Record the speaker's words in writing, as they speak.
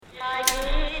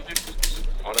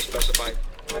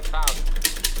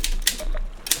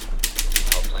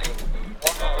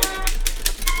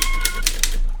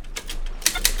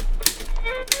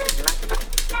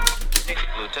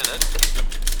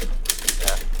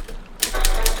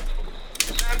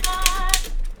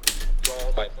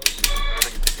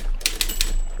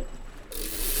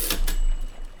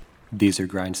These are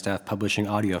Grindstaff publishing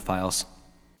audio files.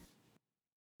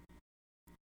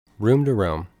 Room to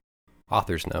Roam.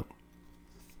 Author's Note.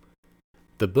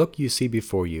 The book you see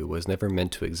before you was never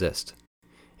meant to exist.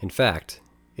 In fact,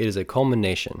 it is a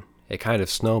culmination, a kind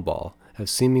of snowball, of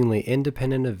seemingly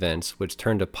independent events which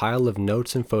turned a pile of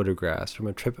notes and photographs from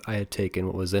a trip I had taken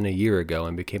what was then a year ago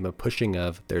and became a pushing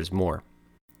of there's more.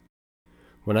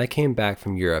 When I came back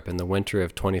from Europe in the winter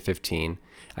of 2015,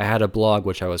 I had a blog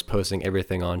which I was posting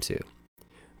everything onto.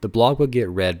 The blog would get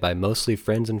read by mostly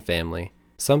friends and family.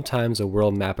 Sometimes a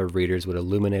world map of readers would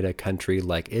illuminate a country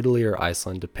like Italy or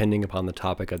Iceland depending upon the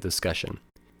topic of discussion.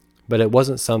 But it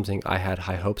wasn't something I had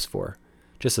high hopes for,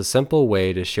 just a simple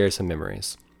way to share some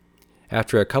memories.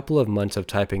 After a couple of months of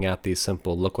typing out these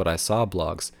simple look what I saw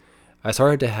blogs, I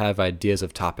started to have ideas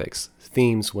of topics,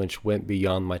 themes which went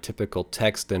beyond my typical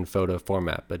text and photo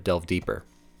format but delved deeper.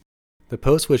 The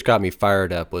post which got me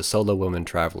fired up was Solo Women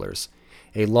Travelers,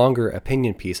 a longer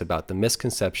opinion piece about the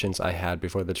misconceptions I had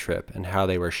before the trip and how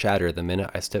they were shattered the minute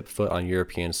I stepped foot on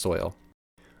European soil.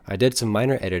 I did some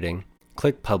minor editing,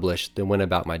 clicked publish, then went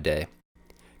about my day.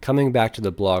 Coming back to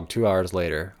the blog 2 hours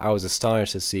later, I was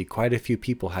astonished to see quite a few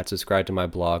people had subscribed to my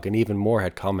blog and even more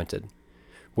had commented.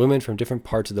 Women from different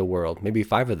parts of the world, maybe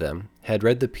 5 of them, had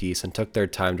read the piece and took their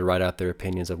time to write out their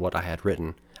opinions of what I had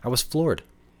written. I was floored.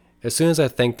 As soon as I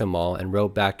thanked them all and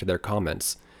wrote back to their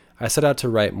comments, I set out to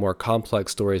write more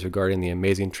complex stories regarding the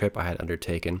amazing trip I had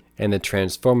undertaken and the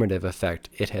transformative effect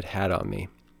it had had on me.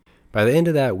 By the end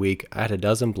of that week, I had a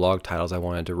dozen blog titles I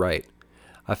wanted to write.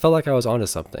 I felt like I was onto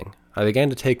something. I began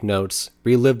to take notes,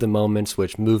 relive the moments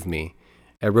which moved me,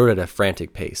 and wrote at a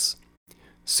frantic pace.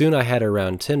 Soon I had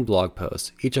around 10 blog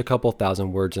posts, each a couple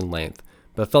thousand words in length,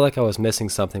 but felt like I was missing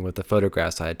something with the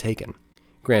photographs I had taken.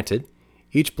 Granted,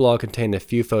 each blog contained a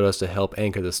few photos to help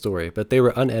anchor the story, but they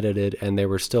were unedited and there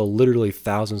were still literally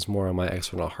thousands more on my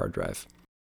external hard drive.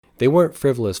 They weren't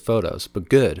frivolous photos, but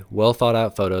good, well thought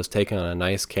out photos taken on a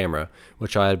nice camera,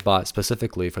 which I had bought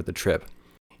specifically for the trip,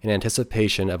 in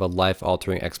anticipation of a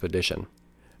life-altering expedition.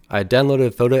 I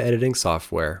downloaded photo editing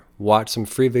software, watched some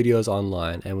free videos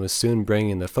online, and was soon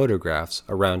bringing the photographs,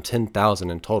 around 10,000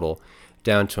 in total,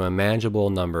 down to a manageable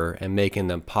number and making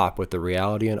them pop with the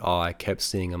reality and awe I kept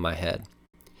seeing in my head.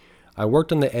 I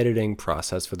worked on the editing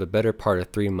process for the better part of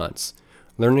 3 months,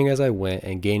 learning as I went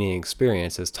and gaining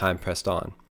experience as time pressed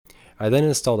on. I then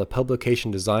installed a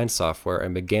publication design software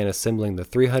and began assembling the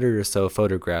 300 or so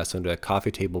photographs into a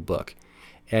coffee table book,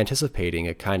 anticipating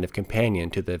a kind of companion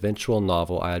to the eventual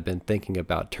novel I had been thinking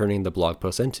about turning the blog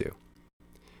posts into.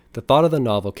 The thought of the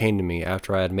novel came to me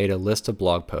after I had made a list of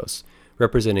blog posts,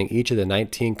 representing each of the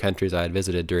 19 countries I had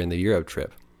visited during the Europe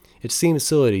trip. It seemed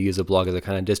silly to use a blog as a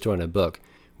kind of disjointed book,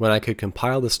 when I could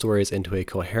compile the stories into a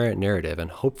coherent narrative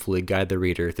and hopefully guide the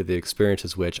reader through the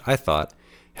experiences which, I thought,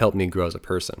 helped me grow as a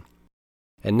person.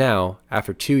 And now,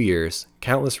 after 2 years,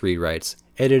 countless rewrites,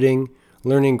 editing,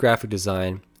 learning graphic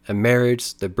design, a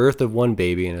marriage, the birth of one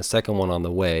baby and a second one on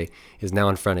the way is now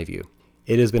in front of you.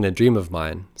 It has been a dream of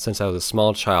mine since I was a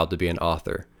small child to be an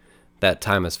author. That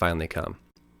time has finally come.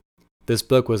 This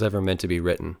book was ever meant to be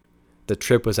written. The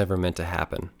trip was ever meant to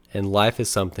happen, and life is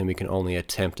something we can only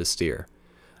attempt to steer.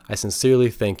 I sincerely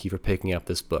thank you for picking up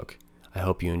this book. I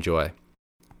hope you enjoy.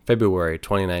 February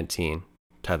 2019,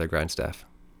 Tyler Grindstaff.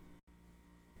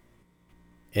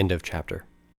 End of chapter.